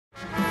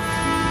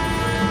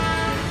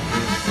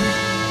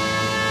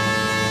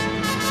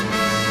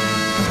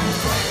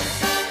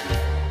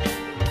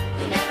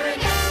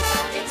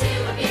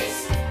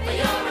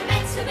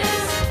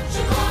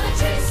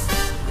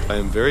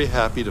am very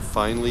happy to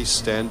finally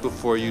stand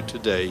before you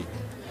today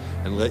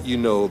and let you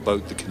know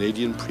about the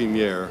Canadian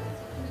premiere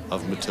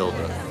of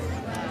Matilda.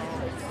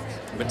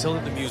 Matilda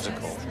the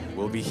Musical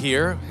will be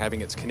here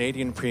having its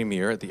Canadian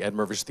premiere at the Ed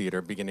Mervis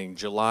Theatre beginning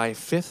July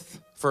 5th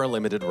for a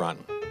limited run.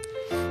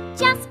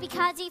 Just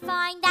because you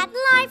find that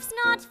life's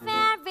not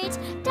fair,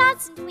 it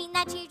doesn't mean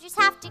that you just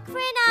have to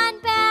grin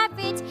and bear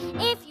it.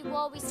 If you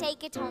always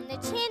take it on the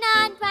chin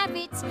and wear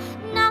it,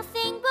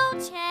 nothing will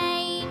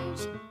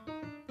change.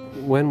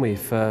 When we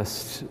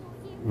first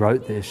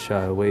wrote this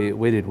show,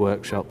 we did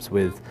workshops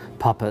with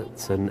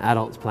puppets and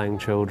adults playing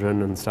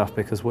children and stuff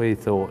because we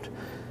thought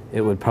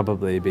it would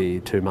probably be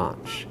too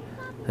much.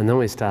 And then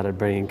we started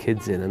bringing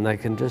kids in and they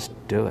can just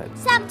do it.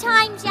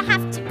 Sometimes you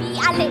have to be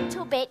a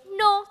little bit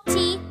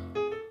naughty.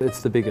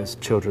 It's the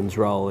biggest children's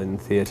role in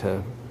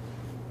theatre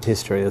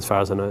history, as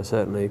far as I know,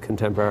 certainly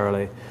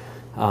contemporarily.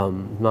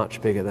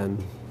 Much bigger than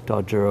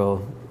Dodger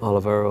or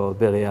Oliver or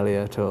Billy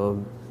Elliot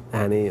or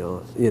Annie,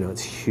 or, you know,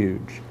 it's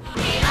huge.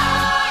 We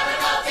are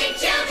revolting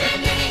children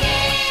living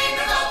in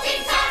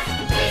revolting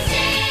times. We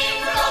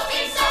sing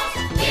revolting songs,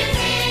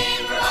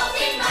 using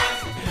revolting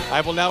minds.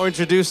 I will now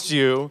introduce to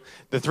you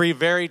the three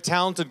very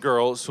talented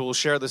girls who will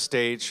share the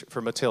stage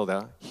for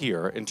Matilda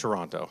here in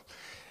Toronto.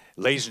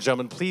 Ladies and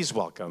gentlemen, please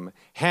welcome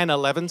Hannah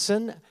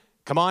Levinson.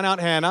 Come on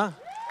out, Hannah.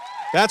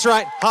 That's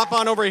right, hop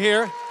on over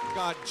here. We've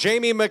got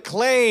Jamie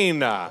McLean.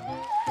 Come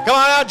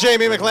on out,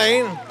 Jamie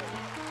McLean.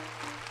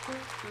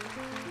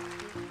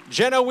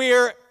 Jenna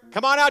Weir.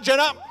 Come on out,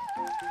 Jenna.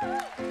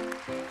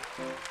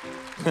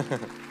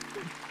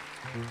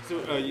 So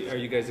are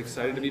you guys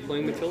excited to be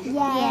playing Matilda?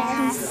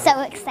 Yeah,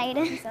 so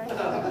excited.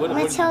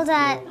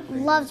 Matilda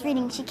loves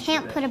reading. She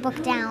can't put a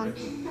book down.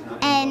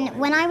 And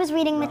when I was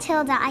reading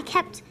Matilda, I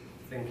kept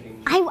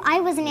thinking. I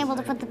wasn't able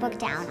to put the book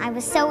down. I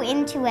was so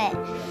into it.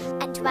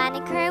 And when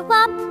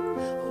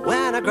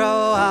I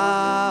grow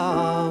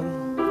up,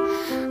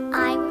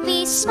 I will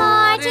be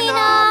smart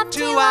enough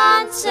to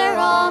answer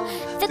all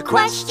the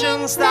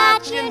questions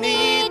that you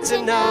need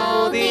to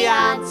know the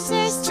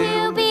answers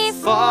to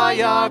before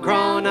you're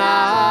grown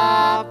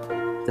up.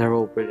 They're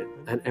all brilliant,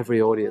 and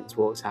every audience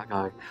walks out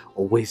going,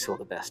 oh, we saw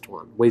the best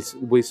one. We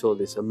saw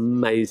this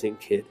amazing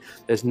kid.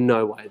 There's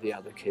no way the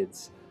other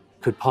kids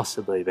could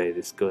possibly be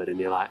this good. And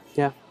you're like,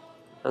 yeah,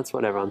 that's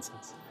what everyone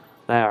says.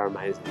 They are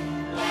amazing.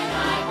 When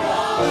I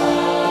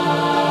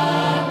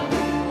grow up.